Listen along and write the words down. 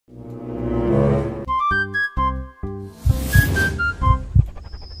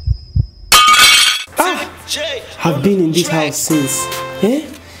I've been in this house since.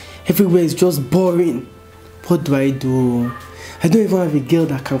 Everywhere is just boring. What do? I don't even have a girl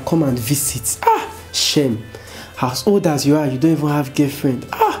that can come and visit. Shame. As old as you are, you don't even have girlfriend.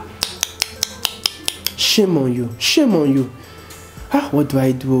 Shame on you. Shame on you. What do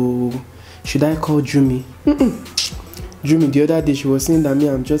I do? Should I call Jumi? Jumi, the other day she was saying that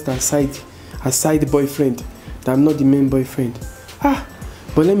I'm just a side boyfriend. That I'm not the main boyfriend. But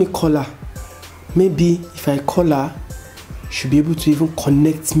let me call her. Maybe if I call her, she'll be able to even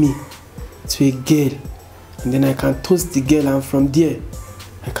connect me to a girl. And then I can toast the girl, and from there,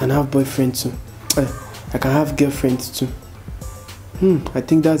 I can have boyfriend too. I can have girlfriend too. I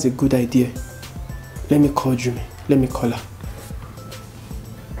think that's a good idea. Let me call Jumi. Let me call her.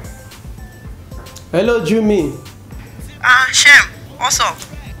 Hello, Jumi. Shem, what's up?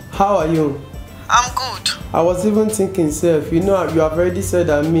 How are you? I'm good. I was even thinking, self, you know, you have already said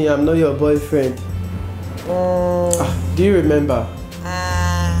that I'm not your boyfriend. Do you remember?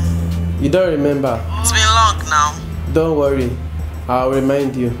 You don't remember? It's been long now. Don't worry, I'll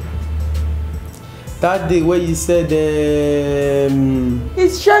remind you. That day where you said,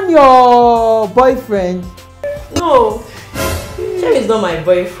 Is Shem your boyfriend? No, Shem is not my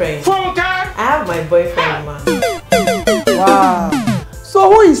boyfriend. I have my boyfriend, man. Wow.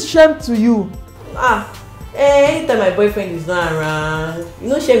 So who is Shem to you? Anytime my boyfriend is not around, you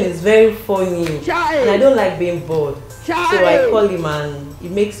know Shem is very funny. And I don't like being bored. So I call him and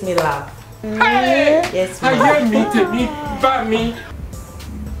it makes me laugh. Yes, me.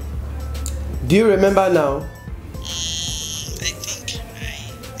 Do you remember now? I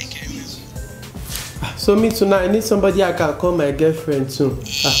think I remember. So me tonight, I need somebody I can call my girlfriend too.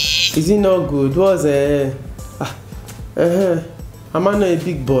 Is it not good? What's I'm not a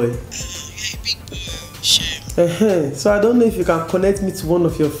big boy. You're a big boy, Shem. So I don't know if you can connect me to one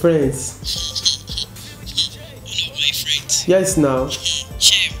of your friends. One of my friends? Yes, now.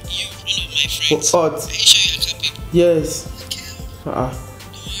 Shem, you, one of my friends. What? Are you sure you're capable? Yes. Okay. Don't worry.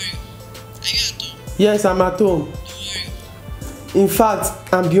 Are you at home? Yes, I'm at home. Don't worry. In fact,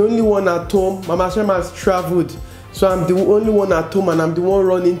 I'm the only one at home. Mama Shem has traveled. So I'm the only one at home and I'm the one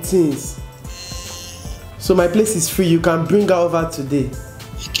running things. So my place is free. You can bring her over today.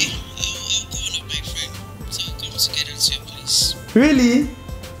 Okay, I'll call one of my friends. So we'll come together to your place. Really? You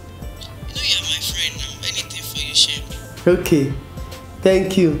know you're my friend now. Anything for you, Shem. Okay.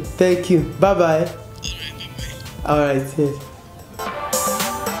 Thank you. Thank you. Bye-bye. Alright, bye-bye. Alright, yes.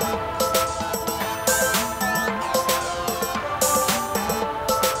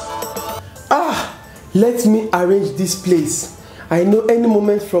 Let me arrange this place. I know any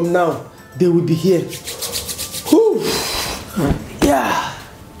moment from now, they will be here. Whew. Yeah.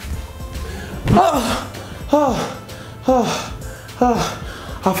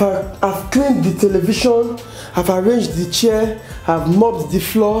 I've cleaned the television, I've arranged the chair, I've mopped the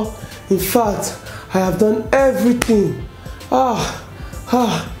floor. In fact, I have done everything.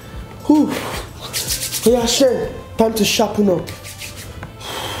 Yeah, Shem, time to sharpen up.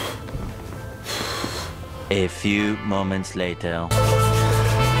 A few moments later.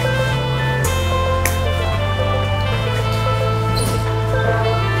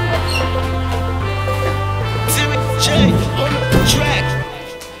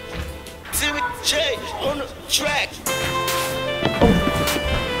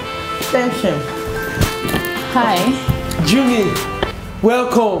 Thanks, Shem. Hi. Jumi,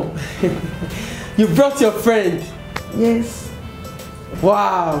 welcome. You brought your friend. Yes.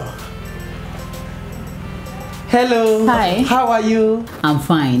 Wow. Hello. Hi. How are you? I'm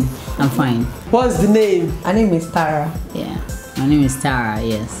fine. What's the name? Her name is Tara. Yeah. My name is Tara,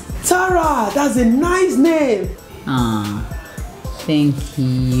 yes. Tara, that's a nice name. Thank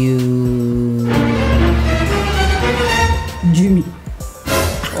you. Jumi.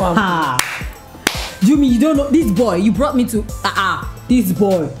 Jumi, you don't know this boy. You brought me to this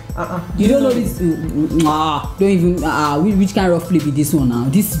boy. You don't know this. Don't even. Which kind of flip is this one now?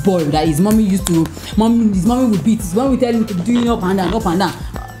 This boy that his mommy used to. His mommy would beat. His mom would tell him to be doing up and down.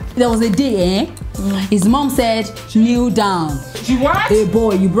 There was a day, his mom said, kneel down. She what? Hey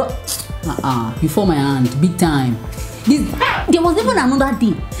boy, you brought. Before my hand, big time. There was even another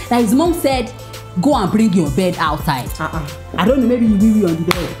day that his mom said, go and bring your bed outside. I don't know, maybe you will be on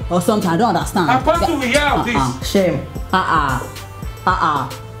the bed or something. I don't understand. I'm supposed to hear of this. Shame.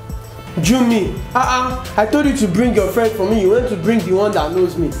 Jumi, I told you to bring your friend for me. You went to bring the one that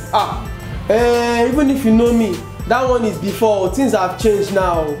knows me. Even if you know me, that one is before. Things have changed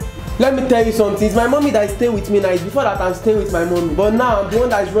now. Let me tell you something. It's my mommy that is staying with me now. It's before that I'm staying with my mommy. But now I'm the one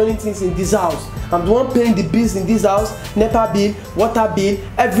that is running things in this house. I'm the one paying the bills in this house, NEPA bill, water bill,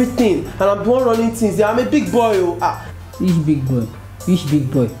 everything. And I'm the one running things there. I'm a big boy. Oh. Which big boy? Which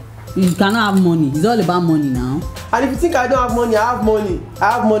big boy? You cannot have money. It's all about money now. And if you think I don't have money, I have money.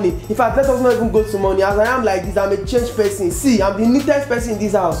 I have money. In fact, let us not even go to money. As I am like this, I'm a changed person. See, I'm the neatest person in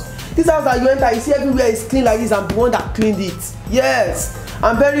this house. This house that you enter, you see everywhere is clean like this. I'm the one that cleaned it. Yes,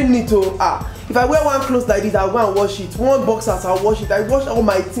 I'm very neat. Oh, if I wear one clothes like this, I'll go and wash it. One boxers, I'll wash it. I wash all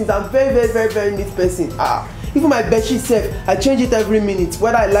my things. I'm very neat person. Even my bedsheet self, I change it every minute,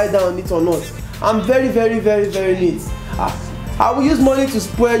 whether I lie down on it or not. I'm very neat. I will use money to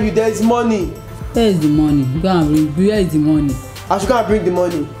spoil you. There is money. Where is the money? You go and bring. Where is the money? I should go and bring the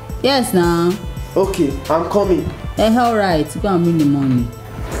money. Yes, now. Okay, I'm coming. All right. Go and bring the money.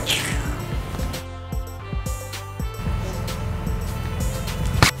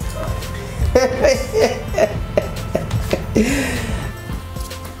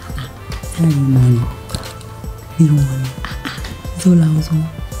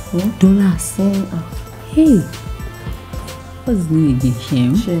 Dollars. Hey. What's the name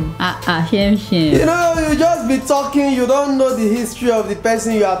again? Shem? Shem. You know, you just be talking, you don't know the history of the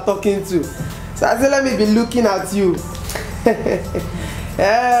person you are talking to. So I said, let me be looking at you.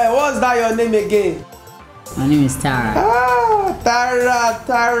 What's that your name again? My name is Tara.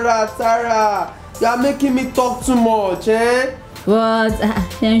 Tara. You are making me talk too much, eh? What?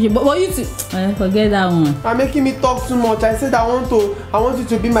 But you two, forget that one. You are making me talk too much. I said I want you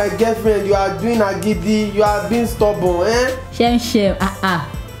to be my girlfriend. You are doing agidi. You are being stubborn, eh? Shem. I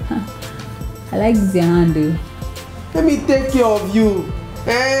like this handle. Let me take care of you.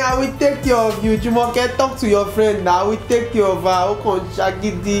 I will take care of you. Jumoke, talk to your friend now. I will take care of her.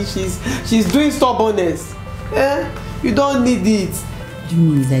 Agidi. She's doing stubbornness. You don't need it.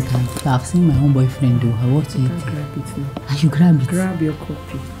 Jimmy is like, I've seen my own boyfriend though. I want to eat it. Grab it. I should grab it. Grab your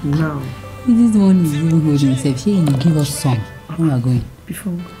copy now. This one is even holding himself. She you give us some when we are going.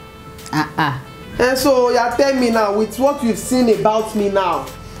 Before. And so you are telling me now with what you've seen about me now,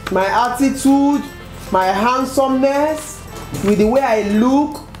 my attitude, my handsomeness, with the way I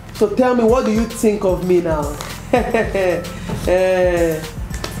look. So tell me, what do you think of me now?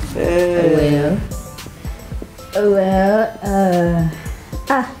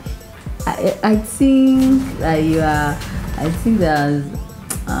 I think that you are. I think that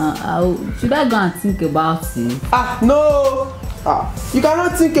should I go and think about it? No. You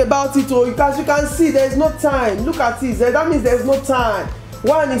cannot think about it, because you can see there is no time. Look at it. That means there is no time.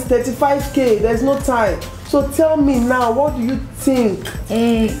 One is 35k. There is no time. So tell me now, what do you think?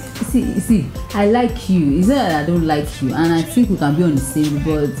 See, I like you. It's not that I don't like you, and I think we can be on the same.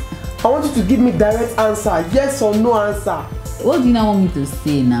 But I want you to give me direct answer. Yes or no answer. What do you now want me to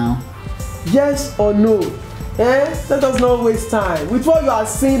say now? Yes or no? Let us not waste time. With what you are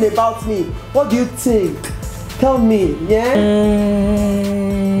saying about me, what do you think? Tell me, yeah?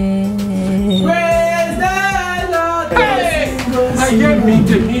 Praise the Lord. Hey! I hear me,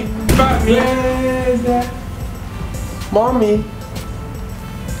 Mommy,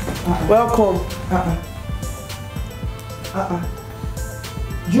 welcome.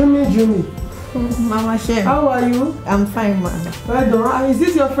 Jimmy. Mama Shem. How are you? I'm fine, man. Well done. Is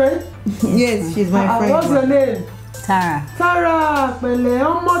this your friend? Yes, she's my friend. What's your name? Tara. Tara. Pele,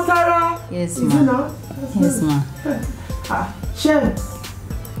 Tara. Yes, ma. Is it now? Yes, ma. Shem,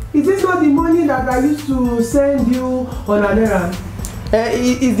 is this not the money that I used to send you on an errand?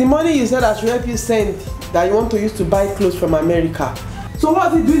 Is the money you said I should help you send that you want to use to buy clothes from America? So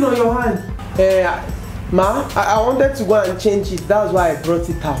what's it doing on your hand? Ma, I wanted to go and change it. That's why I brought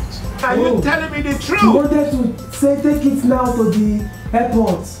it out. Are you telling me the truth? You wanted to say take it now to the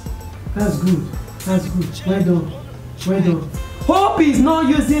airport. That's good. Well done. Hope is not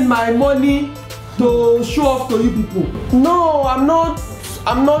using my money to show off to you people. No, I'm not.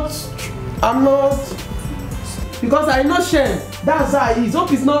 Because I know Shem. That's how he is. Hope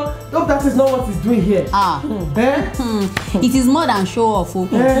that is not what he's doing here. It is more than show off.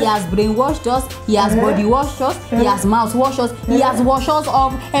 He has brainwashed us, he has body washed us, he has mouth washed us, he has washed us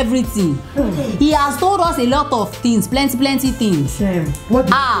of everything. He has told us a lot of things, plenty things. Shem, what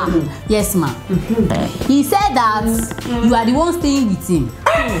did you say? Yes, ma'am. He said that you are the one staying with him.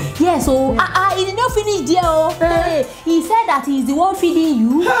 Yes, so he did not finish there. He said that he is the one feeding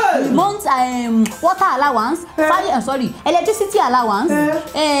you. He wants water allowance, electricity allowance,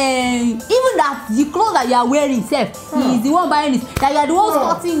 even that the clothes that you are wearing, he is the one buying it. That you are the one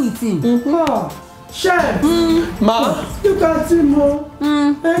starting with him. Shem! Ma! Look at him,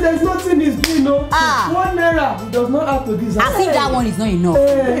 there's nothing he's doing, no. 1 naira. He does not add to this. I think that one is not enough.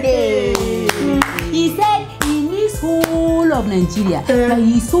 He said in this whole of Nigeria that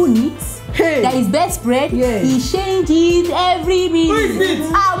he's so neat. That his bedspread, he changes every minute. Who is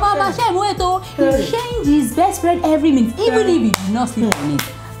it? Mama Shem, wait he changes his bedspread every minute, even if he did not sleep on it.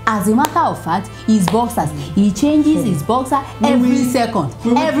 As a matter of fact, his boxers, he changes his boxer every second.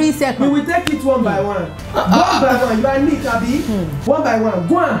 Every second. We will take it one by one. One by one. You are neat, Abi. One by one.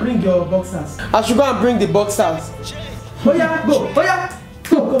 Go and bring your boxers. I should go and bring the boxers. Oh yeah, go. Oh yeah.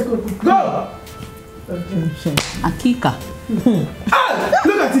 Go. Akika.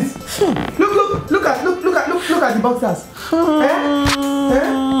 Look at it. Look at the boxers.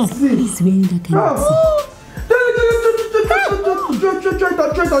 See. He's wearing that kind of thing.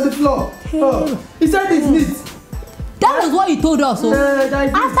 Try it on the floor. He said it's neat. That was what he told us. So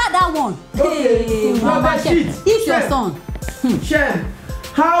after that one, Mama Shem, it's your son. Shem,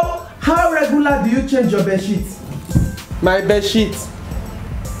 how regular do you change your bed sheet? My bed sheet.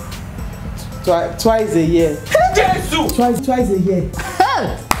 Twice a year. Twice a year.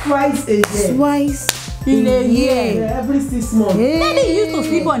 Twice a year. Twice in a year. Every 6 months. Daddy used to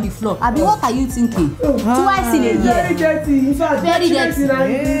sleep on the floor. Abi, what are you thinking? Twice in a year. Very dirty. In fact, very dirty.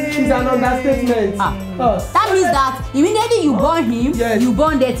 Is an understatement. That means that immediately you born him, you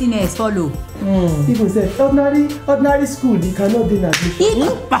born dirtiness follow. People say ordinary school, you cannot do that.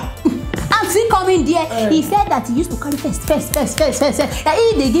 I'm still coming there. He said that he used to carry first. That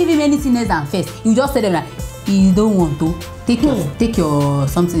if they give him anything else than first, you just tell them like, you don't want to take your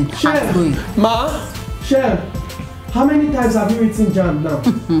something and going. Ma, Shem, how many times have you written jam now?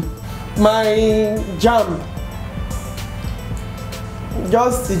 My jam.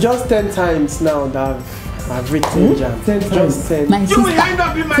 Just 10 times now that I've written jam. 10 times. Just 10. My sister. You will end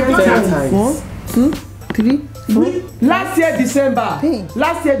up in my 10 daughter. times. 1, 2, 3, 4. Last year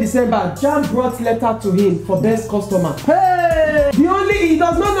December, Jam brought letter to him for best customer. Hey! He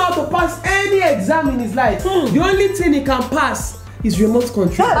does not know how to pass any exam in his life. The only thing he can pass is remote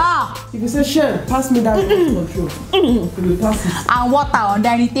control. If you say, Shem, pass me that remote control, he will pass it. And water on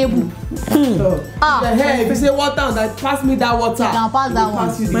the table. If you say water, pass me that water. You can pass that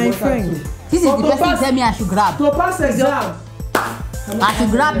one. My friend. This is the person who tell me I should grab. To pass exam. I should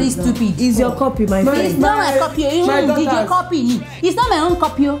grab this stupid. Is your copy, my friend? It's not my copy. Did you copy? It's not my own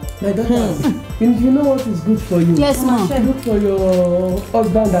copy. My daughter, you know what is good for you? Yes, ma'am. Look for your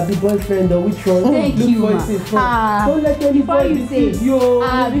husband or the boyfriend or which one. Thank you, ma. Don't let anybody deceive you.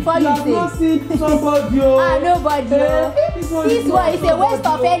 Before you say. You have not seen somebody. Nobody. This one is a waste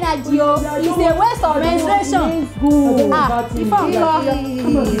of energy. It's a waste of menstruation. Before you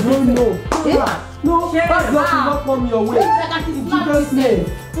go. No, bad luck will not come your way. In Jesus' name.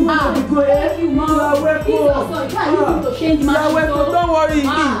 Thank you, mom. You are welcome. Don't worry.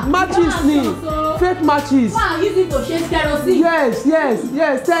 Matches me. Fake matches. Use it to change kerosene.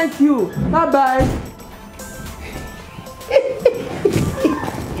 Yes. Thank you. Bye.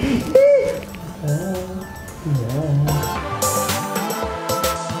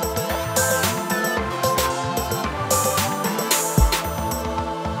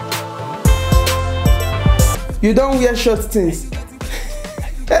 You don't wear short things.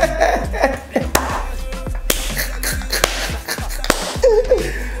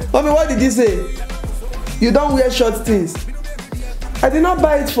 Mommy, what did you say? You don't wear short things. I did not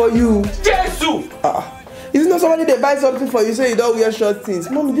buy it for you. Jesus! Is it not somebody that buys something for you, say you don't wear short things?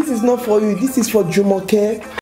 Mommy, this is not for you. This is for Jumoke.